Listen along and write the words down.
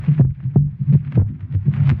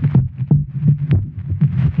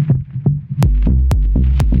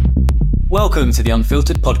Welcome to the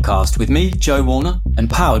Unfiltered podcast with me, Joe Warner, and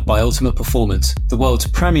powered by Ultimate Performance, the world's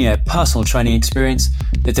premier personal training experience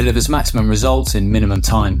that delivers maximum results in minimum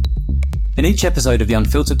time. In each episode of the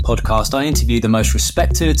Unfiltered podcast, I interview the most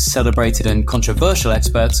respected, celebrated, and controversial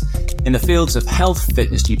experts in the fields of health,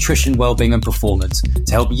 fitness, nutrition, well-being, and performance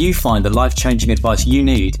to help you find the life-changing advice you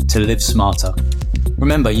need to live smarter.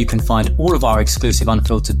 Remember, you can find all of our exclusive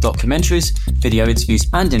Unfiltered documentaries, video interviews,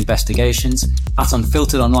 and investigations at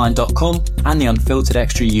unfilteredonline.com and the Unfiltered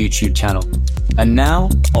Extra YouTube channel. And now,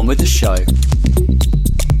 on with the show.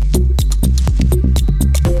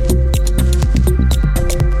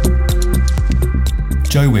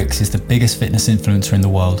 Joe Wicks is the biggest fitness influencer in the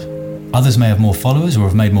world. Others may have more followers or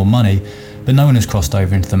have made more money, but no one has crossed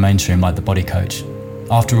over into the mainstream like the body coach.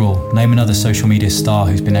 After all, name another social media star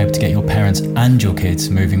who's been able to get your parents and your kids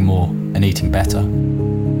moving more and eating better. I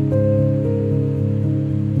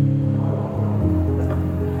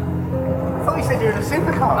thought you said you were in a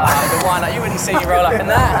supercar. Oh, why not? You wouldn't see me roll up in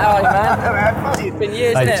that. How are you, man? It's been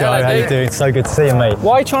years, Hey isn't it? Joe, Hello, how you dude. doing? So good to see you, mate.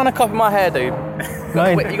 Why are you trying to copy my hair, dude? No,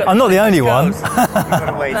 You got I'm not the only one. You've got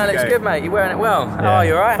a way No, to looks go. good, mate. You're wearing it well. How are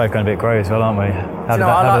you, alright? Both going a bit grey as well, aren't we? How did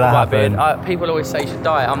I like that the white happen? beard. People always say you should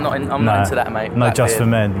dye it. I'm not into that, mate. No, Black just beard. for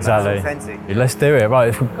men, exactly. That's authentic. Yeah, let's do it,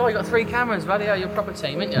 right? God, you got 3 cameras, bloody hell. You're a proper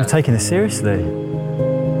team, aren't you? We're taking this seriously.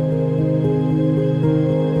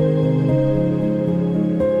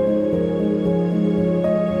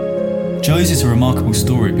 Joe's is a remarkable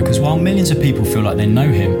story because while millions of people feel like they know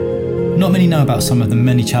him, not many know about some of the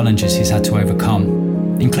many challenges he's had to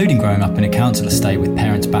overcome, including growing up in a council estate with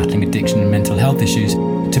parents battling addiction and mental health issues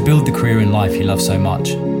to build the career and life he loves so much.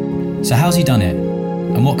 So how's he done it?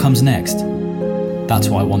 And what comes next? That's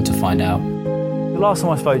what I want to find out. The last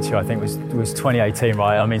time I spoke to you, I think, was 2018,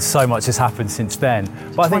 right? I mean, so much has happened since then.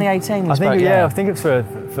 But 2018 we I think, spoke, yeah, yeah. I think it was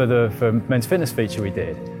for men's fitness feature we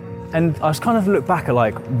did. And I just kind of look back at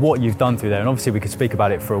like what you've done through there, and obviously we could speak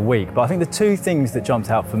about it for a week, but I think the 2 things that jumped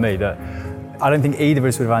out for me that I don't think either of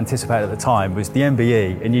us would have anticipated at the time was the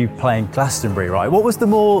MBE and you playing Glastonbury, right? What was the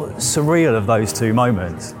more surreal of those 2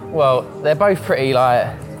 moments? Well, they're both pretty like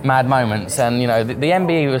mad moments, and you know the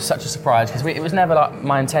MBE was such a surprise because it was never like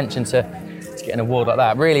my intention to get an award like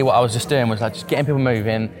that. Really, what I was just doing was like just getting people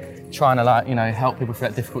moving, trying to like help people through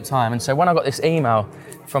that difficult time. And so when I got this email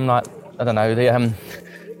from like I don't know the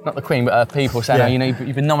not the Queen, but people saying, Yeah.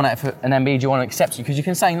 you've been nominated for an MBE, do you want to accept it? Because you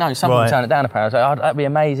can say no, some people Right. turn it down apparently. I was like, oh, that'd be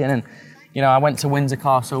amazing. And I went to Windsor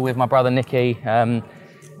Castle with my brother Nicky, and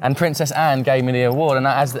Princess Anne gave me the award. And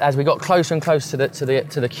as we got closer and closer to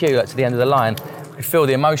the queue, like to the end of the line, I could feel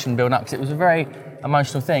the emotion build up because it was a very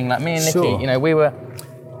emotional thing. Like me and Nicky, Sure.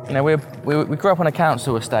 we grew up on a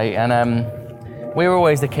council estate, and we were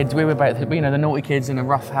always the kids. We were both, the naughty kids in a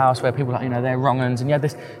rough house where people, they're wrong uns, and you had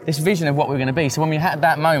this vision of what we were going to be. So when we had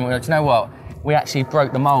that moment, we were like, you know what? We actually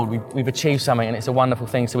broke the mould. We've achieved something, and it's a wonderful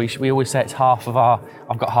thing. So we always say it's half of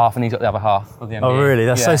I've got half, and he's got the other half of the MBE. Oh really?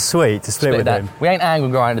 That's so Yeah. sweet to split with that. him. We ain't angle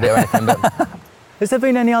grinded it or anything, but Has there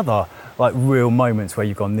been any other like real moments where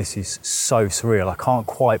you've gone, this is so surreal, I can't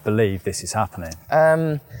quite believe this is happening?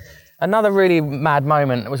 Another really mad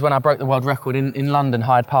moment was when I broke the world record in London,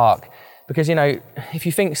 Hyde Park. Because, if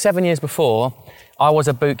you think 7 years before, I was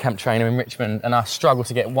a boot camp trainer in Richmond and I struggled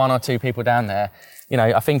to get 1 or 2 people down there.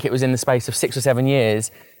 I think it was in the space of 6 or 7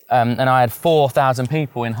 years, and I had 4,000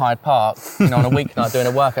 people in Hyde Park, on a weeknight doing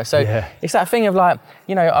a workout. So Yeah. It's that thing of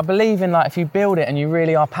I believe in if you build it and you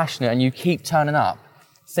really are passionate and you keep turning up,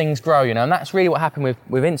 things grow, and that's really what happened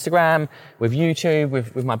with Instagram, with YouTube,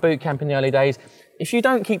 with my boot camp in the early days. If you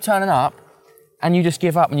don't keep turning up, and you just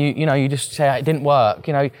give up and you just say it didn't work,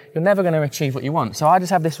 you're never going to achieve what you want. So I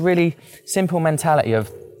just have this really simple mentality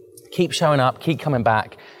of keep showing up, keep coming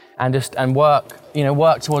back, and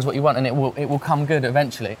work towards what you want, and it will come good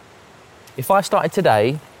eventually. If I started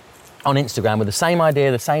today on Instagram with the same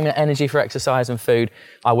idea, the same energy for exercise and food,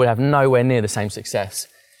 I would have nowhere near the same success.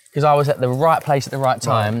 Because I was at the right place at the right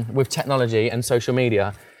time with technology and social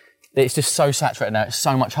media. It's just so saturated now. It's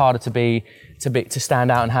so much harder to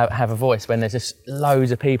stand out and have a voice when there's just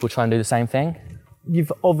loads of people trying to do the same thing.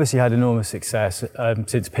 You've obviously had enormous success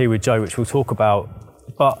since P with Joe, which we'll talk about,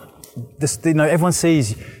 but everyone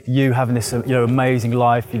sees you having this amazing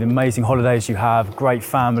life, the amazing holidays you have, great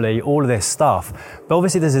family, all of this stuff. But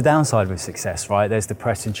obviously there's a downside with success, right? There's the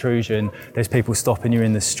press intrusion, there's people stopping you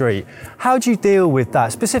in the street. How do you deal with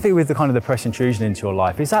that, specifically with the kind of the press intrusion into your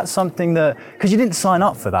life? Is that something that, because you didn't sign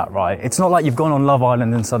up for that, right? It's not like you've gone on Love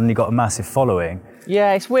Island and suddenly got a massive following.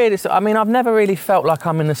 Yeah, it's weird. I've never really felt like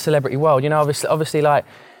I'm in the celebrity world. Obviously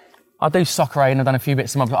I do soccer aid and I've done a few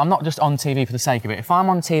bits of but I'm not just on TV for the sake of it. If I'm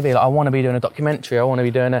on TV, like, I want to be doing a documentary, I want to be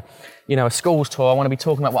doing a schools tour, I want to be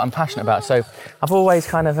talking about what I'm passionate about. So I've always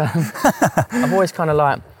kind of,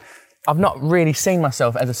 I've not really seen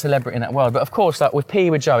myself as a celebrity in that world. But of course, like with PE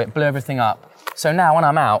with Joe, it blew everything up. So now when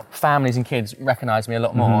I'm out, families and kids recognise me a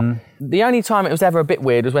lot more. Mm-hmm. The only time it was ever a bit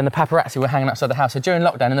weird was when the paparazzi were hanging outside the house. So during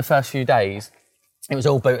lockdown, in the first few days, it was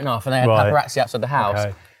all booting off and they had paparazzi outside the house.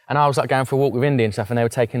 Okay. And I was like going for a walk with Indy and stuff and they were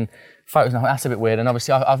taking photos and I thought, that's a bit weird. And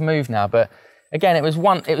obviously I've moved now, but again, it was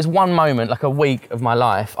one moment, like a week of my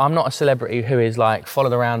life. I'm not a celebrity who is like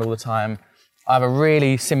followed around all the time. I have a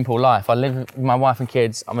really simple life. I live with my wife and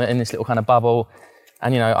kids. I'm in this little kind of bubble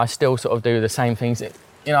and, I still sort of do the same things.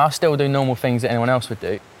 I still do normal things that anyone else would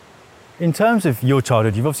do. In terms of your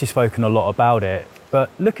childhood, you've obviously spoken a lot about it,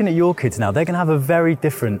 but looking at your kids now, they're going to have a very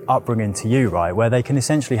different upbringing to you, right? Where they can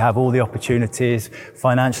essentially have all the opportunities,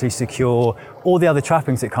 financially secure, all the other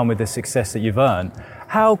trappings that come with the success that you've earned.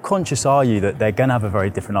 How conscious are you that they're going to have a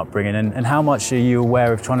very different upbringing and how much are you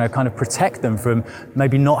aware of trying to kind of protect them from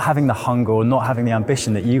maybe not having the hunger or not having the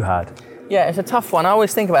ambition that you had? Yeah, it's a tough one. I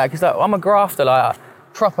always think about it because I'm a grafter, like a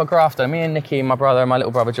proper grafter. Me and Nikki and my brother and my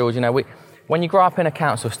little brother George, when you grow up in a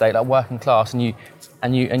council estate, like working class, and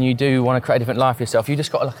you do want to create a different life for yourself, you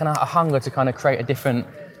just got like a hunger to kind of create a different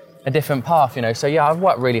path, So yeah, I've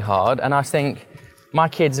worked really hard, and I think my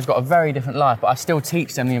kids have got a very different life, but I still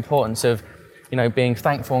teach them the importance of, being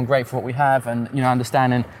thankful and grateful for what we have, and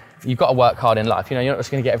understanding you've got to work hard in life. You're not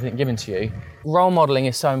just going to get everything given to you. Role modelling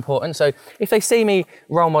is so important. So if they see me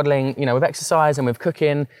role modelling, with exercise and with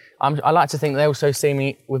cooking, I like to think they also see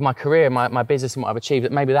me with my career, my business and what I've achieved,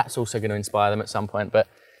 that maybe that's also going to inspire them at some point. But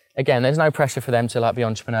again, there's no pressure for them to be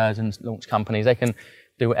entrepreneurs and launch companies. They can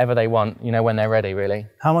do whatever they want, when they're ready, really.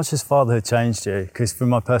 How much has fatherhood changed you? Because from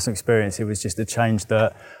my personal experience, it was just a change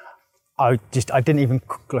that I didn't even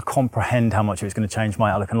comprehend how much it was going to change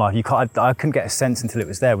my outlook on life. I couldn't get a sense until it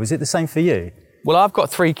was there. Was it the same for you? Well, I've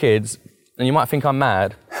got 3 kids, and you might think I'm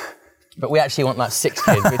mad, but we actually want like 6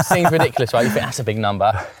 kids, which seems ridiculous, right? You think that's a big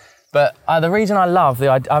number. But the reason I love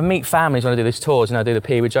I meet families when I do these tours, I do the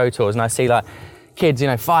PE with Joe tours, and I see like kids,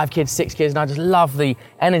 5 kids, 6 kids, and I just love the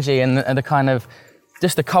energy and the kind of,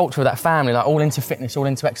 just the culture of that family, like all into fitness, all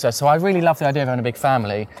into exercise. So I really love the idea of having a big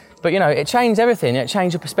family. But it changed everything. It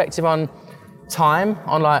changed your perspective on time,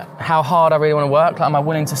 on like how hard I really want to work. Like, am I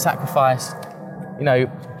willing to sacrifice,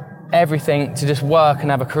 everything to just work and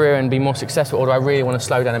have a career and be more successful, or do I really want to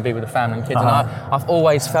slow down and be with the family and kids? And I've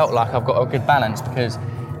always felt like I've got a good balance because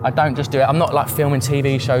I don't just do it. I'm not like filming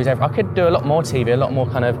TV shows. I could do a lot more TV, a lot more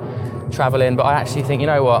kind of traveling, but I actually think,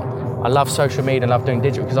 I love social media and love doing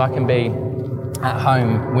digital because I can be at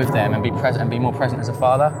home with them and be present and be more present as a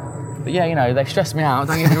father. But yeah, they stress me out,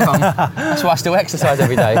 don't get me wrong. That's why I still exercise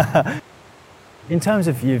every day. In terms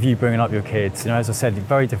of you bringing up your kids, as I said,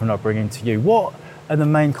 very different upbringing to you. What are the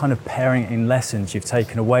main kind of parenting lessons you've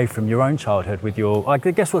taken away from your own childhood with I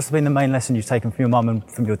guess what's been the main lesson you've taken from your mum and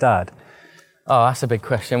from your dad? Oh, that's a big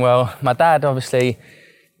question. Well, my dad obviously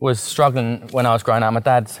was struggling when I was growing up. My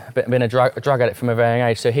dad's been a drug addict from a very young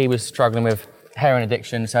age, so he was struggling with heroin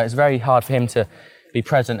addiction. So it's very hard for him to be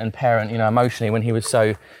present and parent, emotionally when he was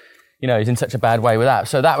so, he's in such a bad way with that.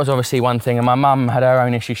 So that was obviously one thing. And my mum had her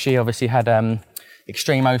own issues. She obviously had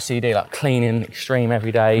extreme OCD, like cleaning extreme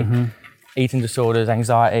every day, eating disorders,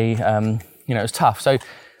 anxiety. It was tough. So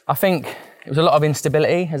I think it was a lot of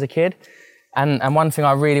instability as a kid. And one thing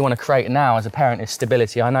I really want to create now as a parent is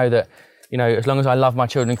stability. I know that, as long as I love my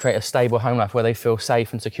children and create a stable home life where they feel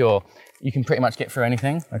safe and secure, you can pretty much get through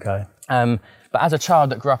anything. Okay. But as a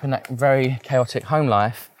child that grew up in that very chaotic home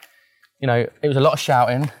life, it was a lot of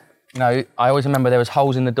shouting. I always remember there was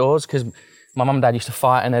holes in the doors because my mum and dad used to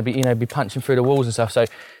fight and they'd be punching through the walls and stuff. So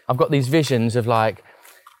I've got these visions of like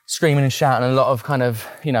screaming and shouting and a lot of kind of,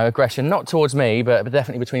 aggression, not towards me, but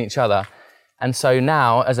definitely between each other. And so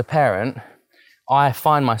now as a parent, I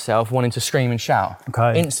find myself wanting to scream and shout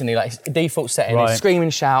instantly, like default setting is scream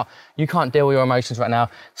and shout. You can't deal with your emotions right now.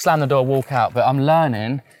 Slam the door, walk out. But I'm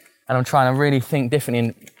learning and I'm trying to really think differently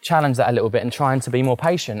and challenge that a little bit and trying to be more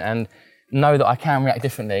patient and know that I can react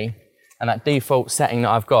differently. And that default setting that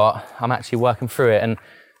I've got, I'm actually working through it and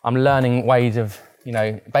I'm learning ways of,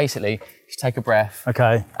 basically just take a breath,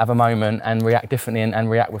 have a moment and react differently and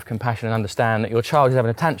react with compassion and understand that your child is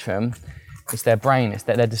having a tantrum. It's their brain. It's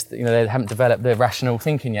they're just, they haven't developed their rational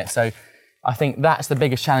thinking yet. So I think that's the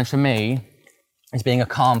biggest challenge for me is being a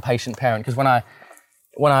calm, patient parent. Because when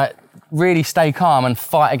I really stay calm and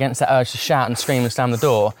fight against that urge to shout and scream and slam the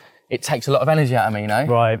door, it takes a lot of energy out of me,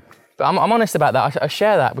 Right. But I'm honest about that. I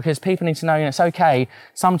share that because people need to know, it's okay.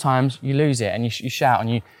 Sometimes you lose it and you shout and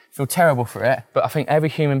you feel terrible for it. But I think every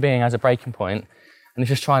human being has a breaking point, and it's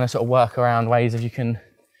just trying to sort of work around ways that you can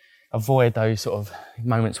avoid those sort of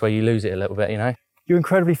moments where you lose it a little bit, You're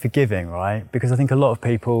incredibly forgiving, right? Because I think a lot of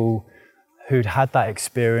people who'd had that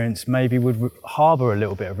experience maybe would harbour a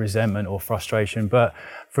little bit of resentment or frustration. But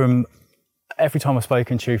from every time I've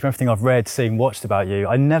spoken to you, from everything I've read, seen, watched about you,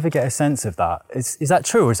 I never get a sense of that. Is that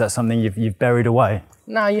true, or is that something you've buried away?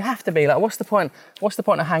 No, you have to be. Like, what's the point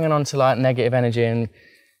of hanging on to like negative energy and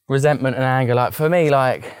resentment and anger? Like, for me,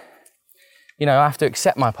 like, I have to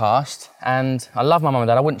accept my past, and I love my mum and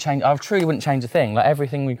dad. I truly wouldn't change a thing. Like,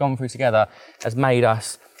 everything we've gone through together has made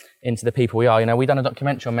us into the people we are. We've done a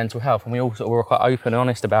documentary on mental health, and we all sort of were quite open and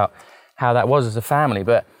honest about how that was as a family.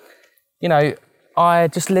 But, I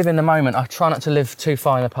just live in the moment. I try not to live too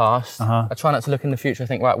far in the past. I try not to look in the future and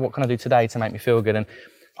think, right, what can I do today to make me feel good? And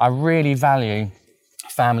I really value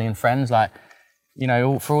family and friends. Like,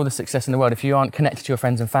 for all the success in the world, if you aren't connected to your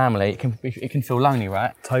friends and family, it can feel lonely,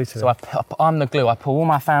 right? Totally. So I'm the glue. I pull all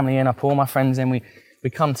my family in, I pull all my friends in. We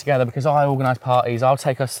come together because I organise parties. I'll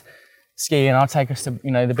take us skiing, I'll take us to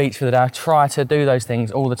the beach for the day. I try to do those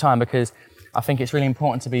things all the time because I think it's really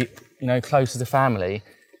important to be close as a family.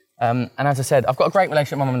 And as I said, I've got a great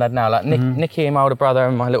relationship with my mum and dad now. Like Nicky, my older brother,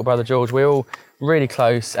 and my little brother George, we're all really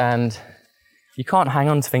close, and you can't hang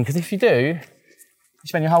on to things, because if you do, you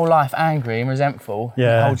spend your whole life angry and resentful.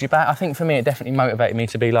 Yeah. It holds you back. I think for me, it definitely motivated me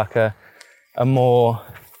to be like a more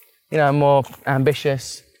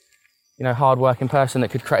ambitious, hard-working person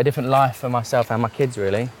that could create a different life for myself and my kids,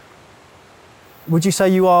 really. Would you say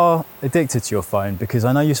you are addicted to your phone? Because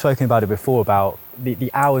I know you've spoken about it before, about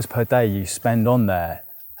the hours per day you spend on there.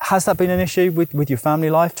 Has that been an issue with your family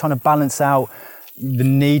life, trying to balance out the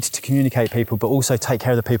need to communicate people, but also take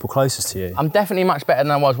care of the people closest to you? I'm definitely much better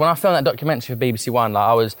than I was. When I filmed that documentary for BBC One, like,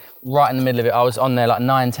 I was right in the middle of it. I was on there like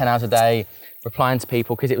 9-10 hours a day, replying to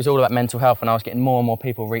people, because it was all about mental health, and I was getting more and more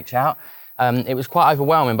people reach out. It was quite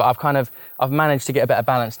overwhelming, but I've managed to get a better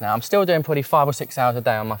balance now. I'm still doing probably 5 or 6 hours a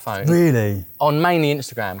day on my phone. Really? On mainly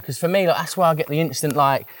Instagram, because for me, like, that's where I get the instant,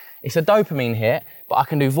 like, it's a dopamine hit, but I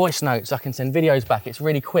can do voice notes, I can send videos back. It's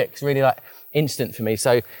really quick, it's really like instant for me.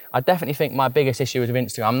 So I definitely think my biggest issue is with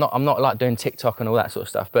Instagram. I'm not like doing TikTok and all that sort of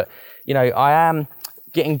stuff, but I am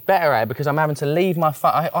getting better at it because I'm having to leave my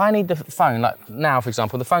phone. I need the phone, like now, for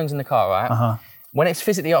example, the phone's in the car, right? When it's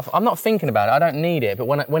physically off, I'm not thinking about it, I don't need it, but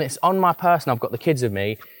when it's on my person, I've got the kids with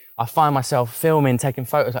me, I find myself filming, taking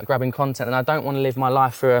photos, like grabbing content, and I don't want to live my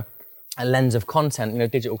life through a lens of content,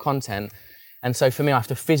 digital content. And so for me, I have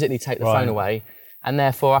to physically take the phone away, and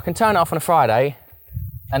therefore I can turn it off on a Friday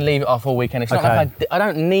and leave it off all weekend. It's not like I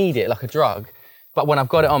don't need it like a drug, but when I've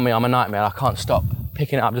got it on me, I'm a nightmare. I can't stop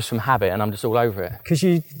picking it up just from habit, and I'm just all over it. Because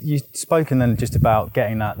you've spoken then just about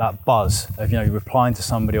getting that buzz of replying to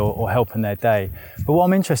somebody or helping their day. But what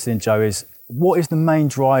I'm interested in, Joe, is what is the main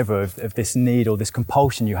driver of this need or this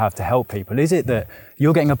compulsion you have to help people? Is it that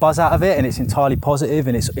you're getting a buzz out of it and it's entirely positive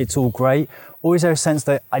and it's all great? Or is there a sense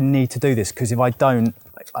that I need to do this because if I don't,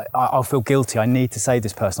 I'll feel guilty, I need to save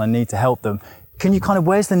this person, I need to help them? Can you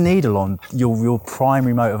where's the needle on your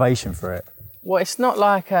primary motivation for it? Well, it's not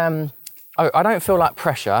like, I don't feel like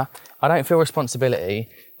pressure, I don't feel responsibility,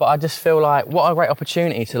 but I just feel like what a great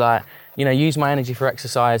opportunity to use my energy for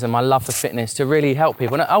exercise and my love for fitness to really help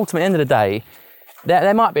people. And ultimately, at the end of the day,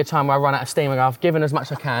 there might be a time where I run out of steam and I've given as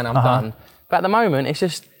much as I can, I'm done. But at the moment, it's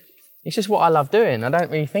just what I love doing. I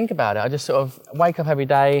don't really think about it. I just sort of wake up every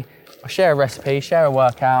day, I share a recipe, share a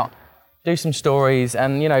workout, do some stories,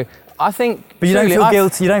 and I think... But you don't feel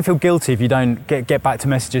guilty. You don't feel guilty if you don't get back to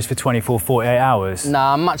messages for 24, 48 hours? No,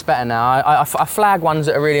 I'm much better now. I flag ones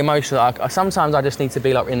that are really emotional. Sometimes I just need to be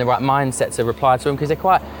in the right mindset to reply to them, because they're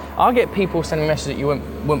quite... I'll get people sending messages that you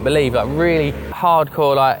wouldn't believe, really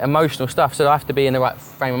hardcore, emotional stuff, so I have to be in the right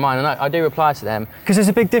frame of mind, and I do reply to them. Because there's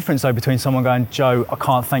a big difference, though, between someone going, Joe, I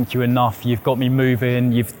can't thank you enough, you've got me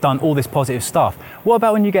moving, you've done all this positive stuff. What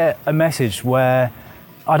about when you get a message where...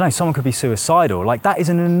 I don't know, someone could be suicidal. That is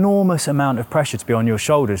an enormous amount of pressure to be on your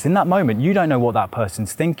shoulders. In that moment, you don't know what that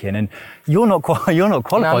person's thinking, and you're not qualified. No, I'm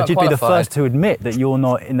not You'd qualified. be the first to admit that you're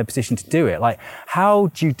not in the position to do it.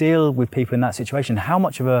 How do you deal with people in that situation? How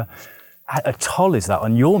much of a toll is that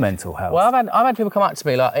on your mental health? Well, I've had people come up to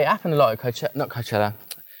me, it happened a lot at Coachella.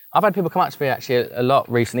 I've had people come up to me actually a lot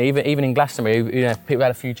recently, even in Glastonbury. People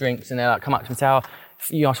had a few drinks and they're come up to me and say, I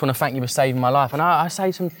just want to thank you for saving my life. And I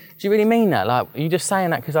say to them, do you really mean that? Are you just saying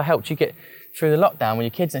that because I helped you get through the lockdown with your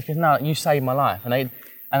kids? And she goes, no, you saved my life. And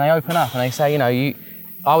they open up and they say,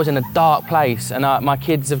 I was in a dark place and my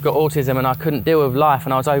kids have got autism and I couldn't deal with life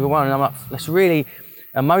and I was overwhelmed. And I'm like, that's really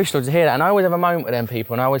emotional to hear that. And I always have a moment with them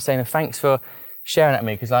people, and I always say, thanks for sharing that with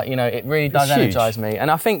me, because like, you know, it really does energise me. And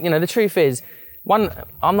I think, you know, the truth is, I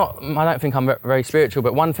don't think I'm very spiritual,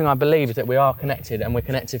 but one thing I believe is that we are connected, and we're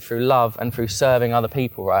connected through love and through serving other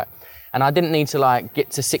people, right? And I didn't need to like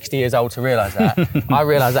get to 60 years old to realise that. I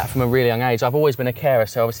realised that from a really young age. I've always been a carer,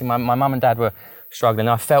 so obviously my mum and dad were struggling.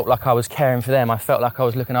 I felt like I was caring for them. I felt like I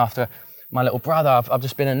was looking after my little brother. I've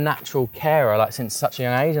just been a natural carer like since such a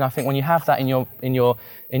young age. And I think when you have that in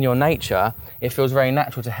your nature, it feels very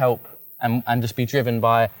natural to help and just be driven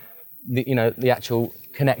by the actual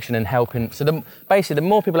connection and helping. So basically, the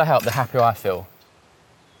more people I help, the happier I feel.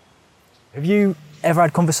 Have you ever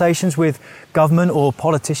had conversations with government or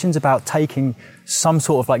politicians about taking some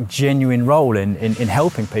sort of like genuine role in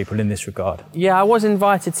helping people in this regard? Yeah, I was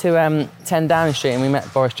invited to 10 Downing Street, and we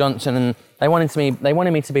met Boris Johnson, and they wanted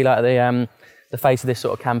me to be like the face of this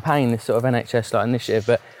sort of campaign, this sort of NHS like initiative,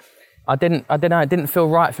 but I don't know, it didn't feel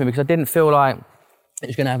right for me, because I didn't feel like it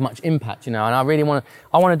was going to have much impact, you know, and I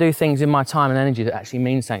want to do things in my time and energy that actually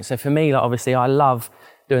mean something. So for me, like, obviously I love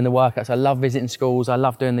doing the workouts, I love visiting schools, I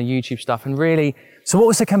love doing the YouTube stuff, and really... So what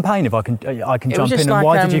was the campaign, if I can jump in, and like,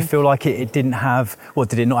 why did you feel like it didn't have,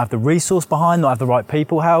 did it not have the resource behind, not have the right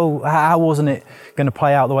people? How wasn't it going to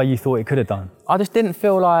play out the way you thought it could have done? I just didn't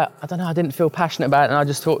feel like, I didn't feel passionate about it, and I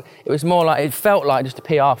just thought it was more like, it felt like just a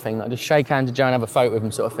PR thing, like just shake hands with Joe and have a photo with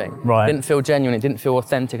him sort of thing. Right. It didn't feel genuine, it didn't feel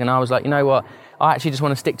authentic, and I was like, you know what, I actually just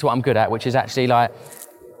want to stick to what I'm good at, which is actually like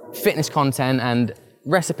fitness content and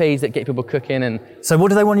recipes that get people cooking. And so what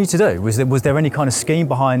do they want you to do? Was there any kind of scheme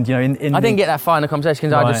behind, you know, I didn't get that far in the conversation,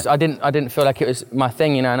 because right. I didn't feel like it was my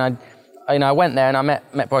thing, you know, and I went there and I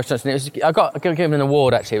met Boris Johnson. I got given an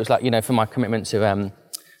award, actually. It was like, you know, for my commitment to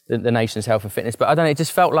the nation's health and fitness. But I don't know, it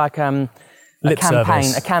just felt like a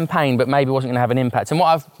campaign, but maybe wasn't going to have an impact. And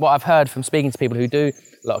what I've heard from speaking to people who do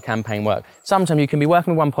a lot of campaign work, sometimes you can be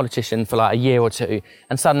working with one politician for like a year or two,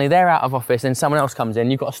 and suddenly they're out of office, and someone else comes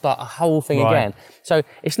in, you've got to start a whole thing again. So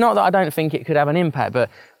it's not that I don't think it could have an impact,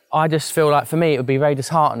 but I just feel like for me it would be very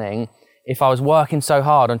disheartening if I was working so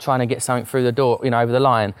hard on trying to get something through the door, you know, over the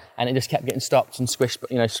line, and it just kept getting stopped and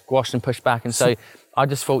squashed and pushed back. And so I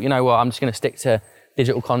just thought, you know what, I'm just going to stick to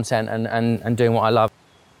digital content and doing what I love.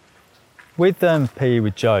 With PE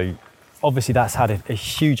with Joe, obviously that's had a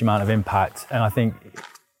huge amount of impact, and I think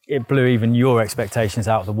it blew even your expectations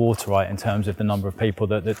out of the water, right, in terms of the number of people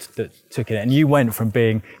that took it. And you went from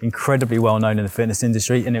being incredibly well known in the fitness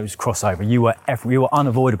industry, and it was crossover. You were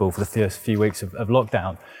unavoidable for the first few weeks of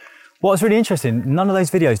lockdown. What was really interesting, none of those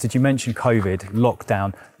videos did you mention COVID,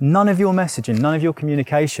 lockdown. None of your messaging, none of your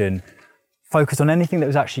communication focused on anything that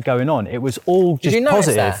was actually going on. It was all just positive. Did you notice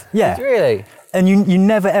positive. That? Yeah. Did you really? And you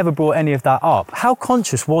never ever brought any of that up. How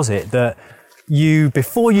conscious was it that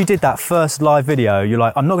before you did that first live video, you're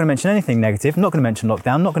like, I'm not going to mention anything negative, I'm not going to mention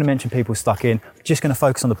lockdown, I'm not going to mention people stuck in, I'm just going to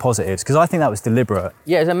focus on the positives? Because I think that was deliberate.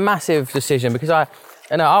 Yeah, it was a massive decision, because I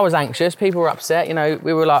was anxious, people were upset, you know,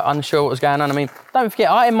 we were like unsure what was going on. I mean, don't forget,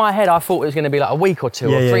 in my head, I thought it was going to be like a week or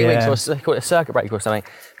two or 3 weeks or a circuit break or something.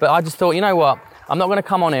 But I just thought, you know what, I'm not going to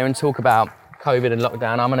come on here and talk about COVID and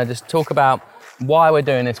lockdown. I'm going to just talk about why we're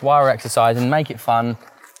doing this, why we're exercising, make it fun,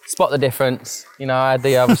 spot the difference. You know, I had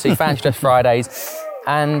the obviously Fancy Dress Fridays,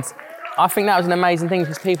 and I think that was an amazing thing,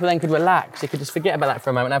 because people then could relax. They could just forget about that for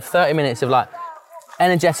a moment and have 30 minutes of like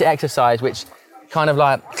energetic exercise, which kind of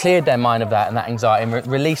like cleared their mind of that and that anxiety and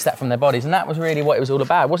released that from their bodies. And that was really what it was all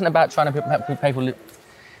about. It wasn't about trying to help people.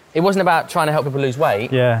 It wasn't about trying to help people lose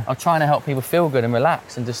weight. Yeah. I was trying to help people feel good and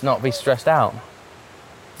relax and just not be stressed out.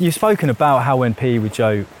 You've spoken about how when PE with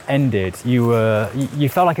Joe ended, you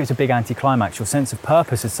felt like it was a big anticlimax. Your sense of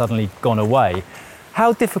purpose had suddenly gone away.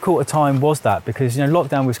 How difficult a time was that? Because, you know,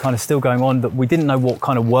 lockdown was kind of still going on, but we didn't know what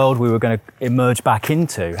kind of world we were going to emerge back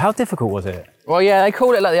into. How difficult was it? Well, yeah, they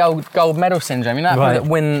call it like the old gold medal syndrome. You know, that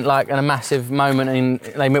win like in a massive moment, and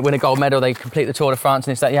they win a gold medal, they complete the Tour de France,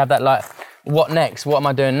 and it's like you have that like, what next? What am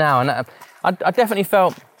I doing now? And I definitely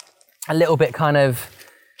felt a little bit kind of,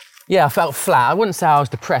 I felt flat. I wouldn't say I was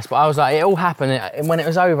depressed, but I was like, it all happened. And when it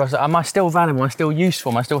was over, I was like, am I still valuable? Am I still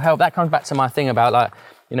useful? Am I still help? That comes back to my thing about like,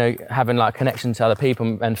 you know, having like connection to other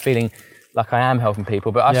people and feeling like I am helping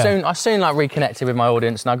people. But I soon like reconnected with my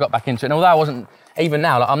audience, and I got back into it. And although I wasn't, even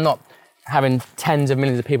now, like I'm not having tens of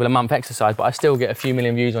millions of people a month exercise, but I still get a few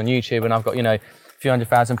million views on YouTube, and I've got, you know, a few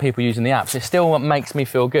 100,000 people using the apps. It's still what makes me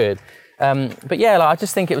feel good. But yeah, like I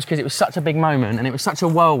just think it was because it was such a big moment and it was such a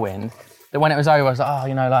whirlwind. that when it was over, I was like, oh,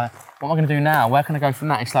 you know, like, what am I going to do now? Where can I go from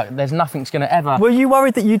that? It's like, there's nothing's going to ever... Were you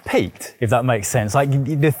worried that you'd peaked, if that makes sense? Like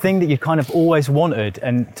the thing that you kind of always wanted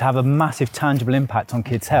and to have a massive tangible impact on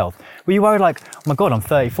kids' health. Were you worried like, oh my God, I'm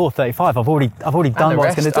 34, 35, I've already done what I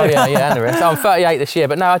was going to do? Oh yeah, and the rest. I'm 38 this year,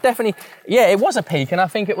 but no, I definitely, yeah, it was a peak, and I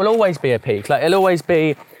think it will always be a peak. Like, it'll always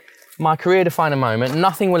be my career-defining moment.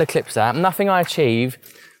 Nothing will eclipse that. Nothing I achieve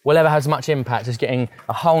will ever have as much impact as getting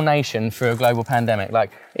a whole nation through a global pandemic. Like,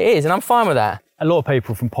 it is, and I'm fine with that. A lot of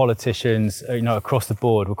people, from politicians, you know, across the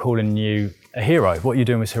board, were calling you a hero. What you're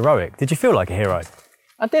doing was heroic. Did you feel like a hero?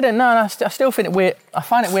 I didn't, no, and I still find it weird. I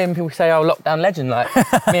find it weird when people say, oh, lockdown legend, like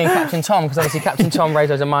me and Captain Tom, because obviously Captain Tom raised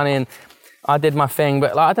loads of money and I did my thing,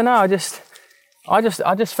 but like, I don't know, I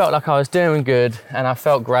just felt like I was doing good and I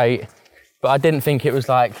felt great, but I didn't think it was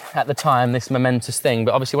like, at the time, this momentous thing.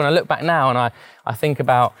 But obviously when I look back now and I think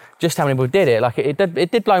about just how many people did it, like it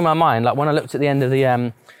did blow my mind. Like when I looked at the end of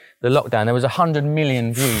the lockdown, there was 100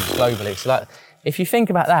 million views globally. So like, if you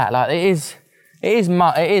think about that, like it is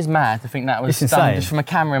mad to think that was done just from a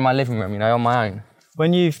camera in my living room, you know, on my own.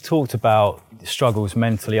 When you've talked about struggles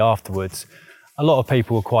mentally afterwards, a lot of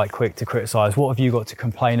people were quite quick to criticise. What have you got to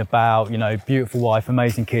complain about? You know, beautiful wife,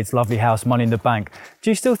 amazing kids, lovely house, money in the bank. Do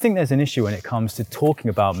you still think there's an issue when it comes to talking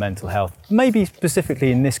about mental health? Maybe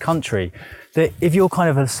specifically in this country, that if you're kind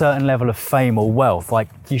of at a certain level of fame or wealth, like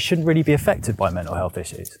you shouldn't really be affected by mental health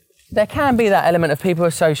issues? There can be that element of people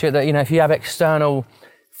associate that, you know, if you have external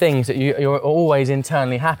things that you're always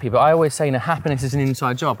internally happy, but I always say, you know, happiness is an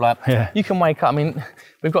inside job. Like, you can wake up, I mean,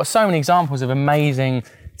 we've got so many examples of amazing,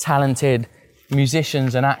 talented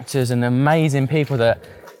musicians and actors and amazing people that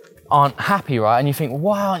aren't happy, right? And you think, well,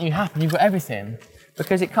 why aren't you happy? You've got everything.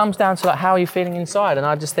 Because it comes down to like, how are you feeling inside? And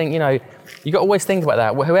I just think, you know, you got to always think about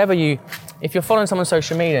that. If you're following someone on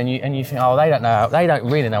social media and you think, oh, they don't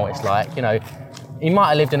really know what it's like, you know, he might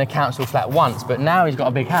have lived in a council flat once, but now he's got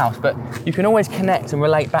a big house. But you can always connect and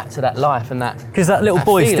relate back to that life and that. Because that little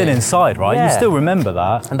boy's still inside, right? Yeah. You still remember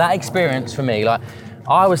that. And that experience for me, like,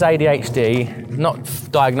 I was ADHD, not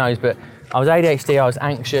diagnosed, but I was ADHD, I was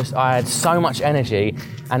anxious, I had so much energy.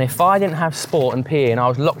 And if I didn't have sport and PE and I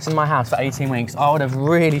was locked in my house for 18 weeks, I would have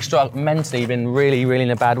really struggled mentally, been really, really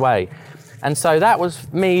in a bad way. And so that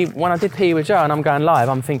was me, when I did PE with Joe and I'm going live,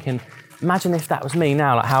 I'm thinking, imagine if that was me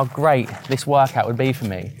now, like how great this workout would be for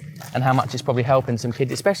me and how much it's probably helping some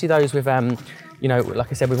kids, especially those with, you know, like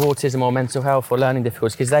I said, with autism or mental health or learning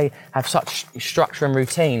difficulties, because they have such structure and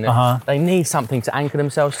routine that they need something to anchor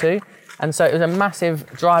themselves to. And so it was a massive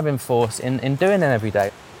driving force in doing it every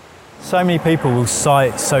day. So many people will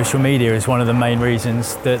cite social media as one of the main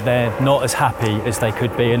reasons that they're not as happy as they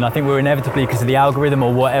could be. And I think we're inevitably, because of the algorithm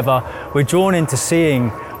or whatever, we're drawn into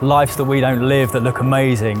seeing lives that we don't live that look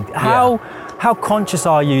amazing. How conscious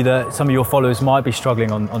are you that some of your followers might be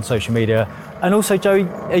struggling on social media? And also, Joey,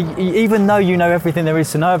 even though you know everything there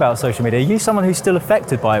is to know about social media, are you someone who's still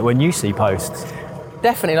affected by it when you see posts?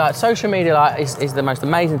 Definitely, like social media is the most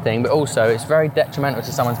amazing thing, but also it's very detrimental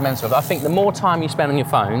to someone's mental health. I think the more time you spend on your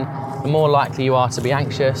phone, the more likely you are to be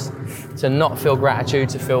anxious, to not feel gratitude,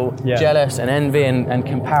 to feel jealous and envy and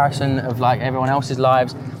comparison of like everyone else's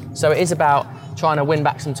lives. So it is about trying to win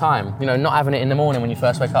back some time, you know, not having it in the morning when you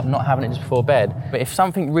first wake up, not having it just before bed. But if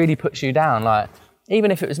something really puts you down, like even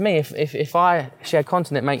if it was me, if I share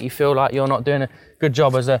content that make you feel like you're not doing a good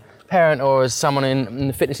job as a parent or as someone in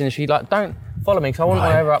the fitness industry, like don't follow me because I wouldn't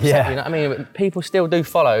want to ever upset you. You know what I mean? People still do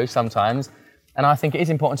follow sometimes, and I think it is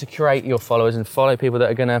important to curate your followers and follow people that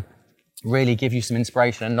are going to really give you some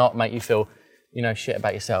inspiration and not make you feel, you know, shit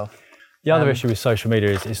about yourself. The other issue with social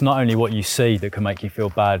media is it's not only what you see that can make you feel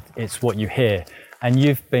bad, it's what you hear. And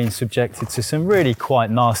you've been subjected to some really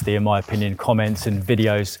quite nasty, in my opinion, comments and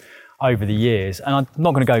videos over the years. And I'm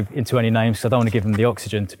not going to go into any names because I don't want to give them the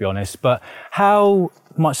oxygen, to be honest. But how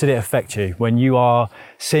much did it affect you when you are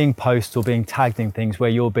seeing posts or being tagged in things where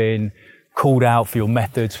you're being called out for your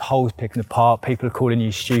methods, holes picking apart, people are calling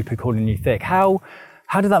you stupid, calling you thick? How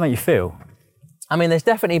did that make you feel? I mean, there's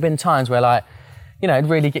definitely been times where, like, you know, it'd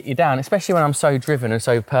really get you down, especially when I'm so driven and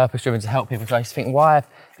so purpose-driven to help people. So I just think, why are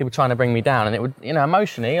people trying to bring me down? And it would, you know,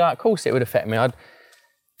 emotionally, like, of course it would affect me. I'd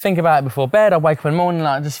think about it before bed, I'd wake up in the morning,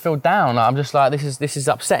 like, I just feel down. Like, I'm just like, this is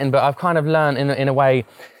upsetting, but I've kind of learned in a way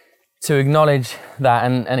to acknowledge that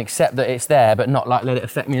and accept that it's there, but not like let it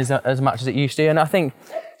affect me as much as it used to. And I think,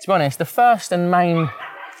 to be honest, the first and main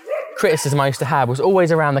criticism I used to have was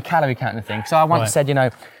always around the calorie counting thing. So I once said, you know,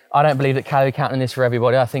 I don't believe that calorie counting is for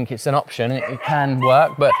everybody. I think it's an option and it can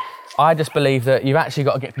work, but I just believe that you've actually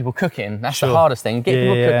got to get people cooking. That's the hardest thing. Get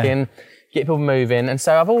people cooking, get people moving. And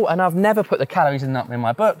so I've never put the calories in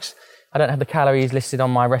my books. I don't have the calories listed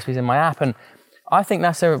on my recipes in my app. And I think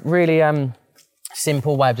that's a really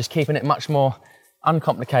simple way of just keeping it much more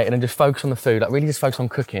uncomplicated and just focus on the food, like really just focus on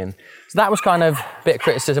cooking. So that was kind of a bit of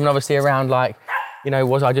criticism, and obviously around like, you know,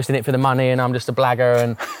 was I just in it for the money and I'm just a blagger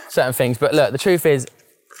and certain things. But look, the truth is,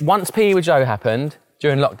 once PE with Joe happened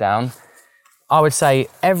during lockdown, I would say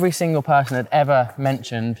every single person that ever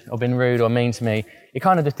mentioned or been rude or mean to me, it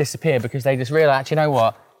kind of just disappeared because they just realised, actually, you know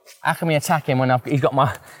what? How can we attack him when he's got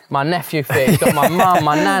my nephew fit, he's got my mum,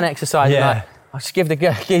 my nan exercising? Yeah. Like, I'll just give the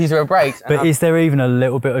geezer a break. But is there even a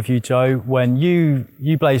little bit of you, Joe, when you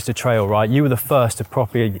blazed a trail, right? You were the first to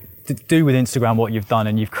properly do with Instagram what you've done,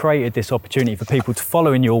 and you've created this opportunity for people to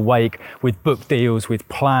follow in your wake with book deals, with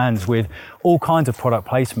plans, with all kinds of product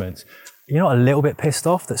placements. You're not a little bit pissed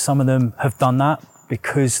off that some of them have done that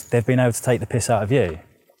because they've been able to take the piss out of you?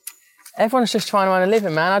 Everyone's just trying to earn a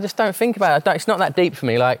living, man. I just don't think about it. It's not that deep for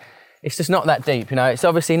me. Like, it's just not that deep, you know. It's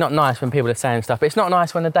obviously not nice when people are saying stuff, but it's not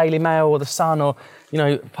nice when the Daily Mail or the Sun or, you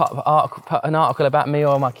know, put an article about me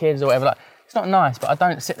or my kids or whatever. Like, it's not nice, but I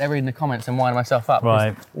don't sit there reading the comments and wind myself up.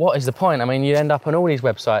 Right. What is the point? I mean, you end up on all these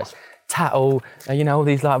websites, Tattle, you know, all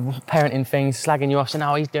these like parenting things, slagging you off, saying,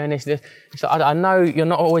 oh, he's doing this. So I know you're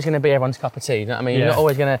not always going to be everyone's cup of tea. You know what I mean? Yeah. You're not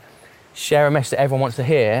always going to share a message that everyone wants to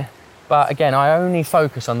hear. But again, I only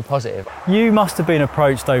focus on the positive. You must have been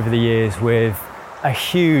approached over the years with a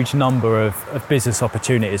huge number of business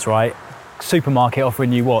opportunities, right? Supermarket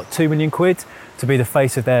offering you what, 2 million quid to be the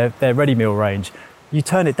face of their ready meal range. You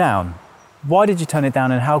turned it down. Why did you turn it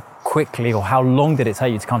down, and how quickly or how long did it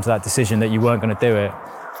take you to come to that decision that you weren't going to do it?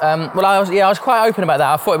 Well, I was quite open about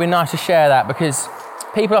that. I thought it'd be nice to share that because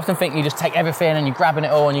people often think you just take everything and you're grabbing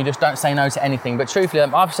it all and you just don't say no to anything. But truthfully,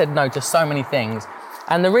 I've said no to so many things.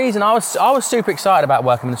 And the reason I was super excited about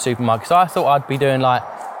working in the supermarket, because I thought I'd be doing like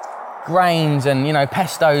grains and, you know,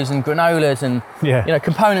 pestos and granolas and, you know,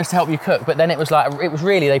 components to help you cook. But then it was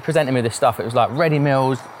really, they presented me this stuff. It was like ready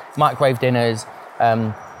meals, microwave dinners,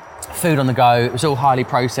 food on the go. It was all highly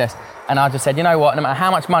processed. And I just said, you know what, no matter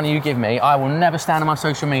how much money you give me, I will never stand on my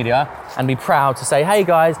social media and be proud to say, hey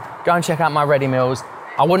guys, go and check out my ready meals.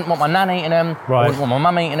 I wouldn't want my nan eating them, I wouldn't want my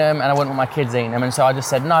mum eating them, and I wouldn't want my kids eating them. And so I just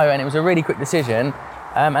said no, and it was a really quick decision.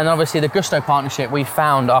 And obviously the Gusto partnership we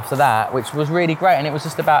found after that, which was really great, and it was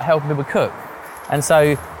just about helping people cook. And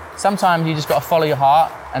so sometimes you just got to follow your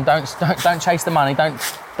heart and don't chase the money,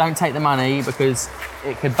 don't take the money, because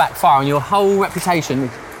it could backfire on your whole reputation.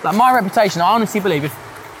 Like my reputation, I honestly believe,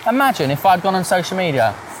 imagine if I'd gone on social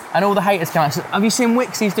media and all the haters came out and said, have you seen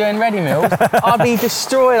Wicks, he's doing ready meals? I'd be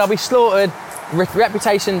destroyed, I'd be slaughtered.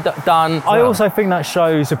 Reputation done. I also think that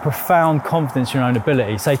shows a profound confidence in your own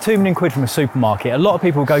ability. Say 2 million quid from a supermarket. A lot of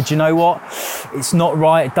people go, do you know what? It's not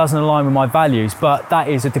right, it doesn't align with my values, but that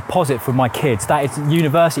is a deposit for my kids. That is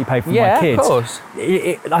university pay for my kids. Yeah, of course.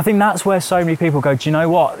 I think that's where so many people go, do you know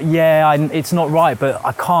what? Yeah, it's not right, but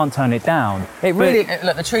I can't turn it down. It really,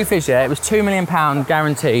 look, the truth is, it was £2 million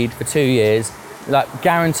guaranteed for 2 years, like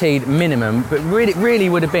guaranteed minimum, but really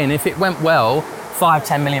would have been, if it went well,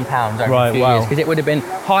 £5-10 million over a few years, because it would have been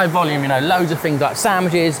high volume, you know, loads of things like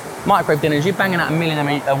sandwiches, microwave dinners. You're banging out $1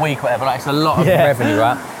 million a week or whatever. Like, it's a lot of revenue,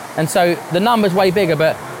 right? And so the number's way bigger,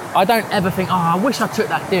 but I don't ever think, oh, I wish I took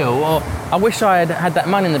that deal, or I wish I had that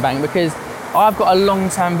money in the bank, because I've got a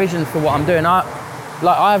long-term vision for what I'm doing.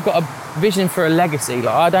 I've got a vision for a legacy.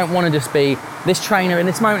 Like, I don't want to just be this trainer in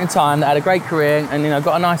this moment in time that had a great career and, you know,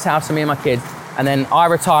 got a nice house for me and my kids, and then I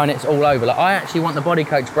retire and it's all over. Like, I actually want the Body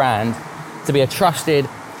Coach brand to be a trusted,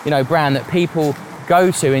 you know, brand that people go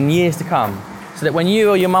to in years to come, so that when you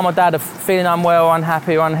or your mum or dad are feeling unwell,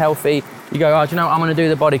 unhappy or unhealthy, you go, oh, do you know what? I'm going to do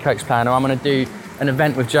the Body Coach plan, or I'm going to do an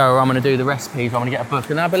event with Joe, or I'm going to do the recipes, or I'm going to get a book.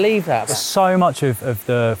 And I believe that. So much of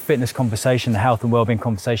the fitness conversation, the health and wellbeing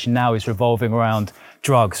conversation now is revolving around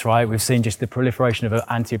drugs, right? We've seen just the proliferation of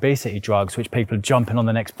anti-obesity drugs, which people are jumping on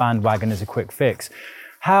the next bandwagon as a quick fix.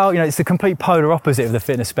 How, you know, it's the complete polar opposite of the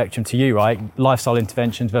fitness spectrum to you, right? Lifestyle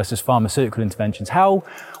interventions versus pharmaceutical interventions. How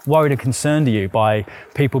worried and concerned are you by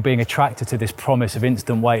people being attracted to this promise of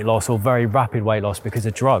instant weight loss or very rapid weight loss because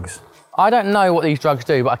of drugs? I don't know what these drugs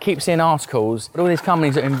do, but I keep seeing articles, but all these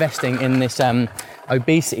companies are investing in this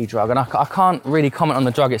obesity drug, and I can't really comment on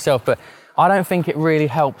the drug itself, but I don't think it really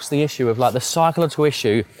helps the issue of, like, the psychological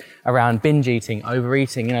issue around binge eating,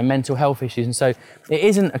 overeating, you know, mental health issues. And so it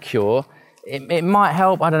isn't a cure. It might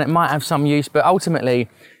help, I don't know, it might have some use, but ultimately,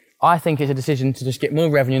 I think it's a decision to just get more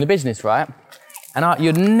revenue in the business, right? And you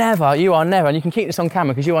are never, and you can keep this on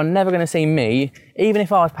camera, because you are never going to see me, even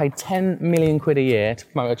if I was paid 10 million quid a year to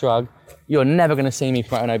promote a drug, you're never going to see me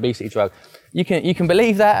promote an obesity drug. You can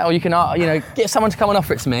believe that, or you can, you know, get someone to come and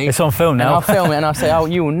offer it to me. It's on film now. And I'll film it and I'll say, oh,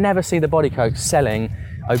 you will never see the Body Coach selling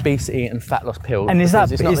obesity and fat loss pills. And it's not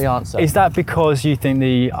the answer. Is that because you think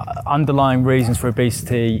the underlying reasons for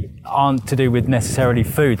obesity aren't to do with necessarily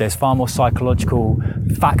food? There's far more psychological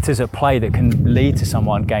factors at play that can lead to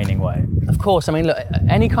someone gaining weight. Of course, I mean, look,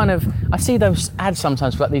 any kind of, I see those ads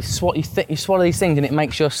sometimes for like these, you swallow these things and it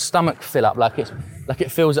makes your stomach fill up, like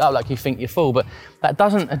it fills it up like you think you're full, but that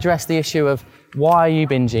doesn't address the issue of why are you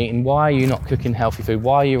binge eating, why are you not cooking healthy food,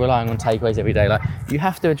 why are you relying on takeaways every day? Like, you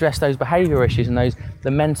have to address those behavioural issues and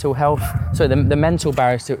the mental health, the mental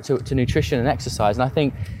barriers to nutrition and exercise. And I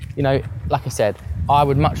think, you know, like I said, I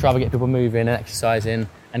would much rather get people moving and exercising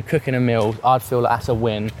and cooking a meal. I'd feel like that's a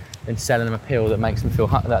win than selling them a pill that makes them feel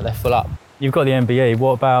that they're full up. You've got the MBE.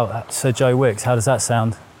 What about Sir Joe Wicks? How does that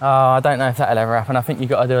sound? Oh, I don't know if that'll ever happen. I think you've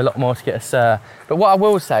got to do a lot more to get a Sir. But what I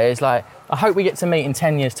will say is, like, I hope we get to meet in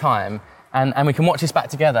 10 years' time and we can watch this back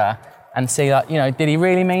together and see, like, you know, did he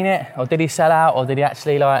really mean it? Or did he sell out? Or did he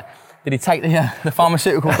actually, like, did he take the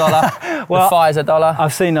pharmaceutical dollar, well, the Pfizer dollar?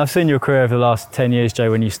 I've seen your career over the last 10 years, Joe,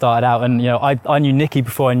 when you started out. And, you know, I knew Nikki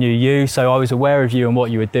before I knew you, so I was aware of you and what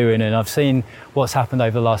you were doing. And I've seen what's happened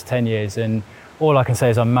over the last 10 years. And all I can say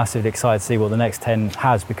is I'm massively excited to see what the next 10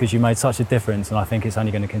 has, because you made such a difference, and I think it's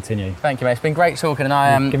only going to continue. Thank you, mate. It's been great talking, and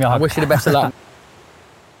I wish you the best of luck.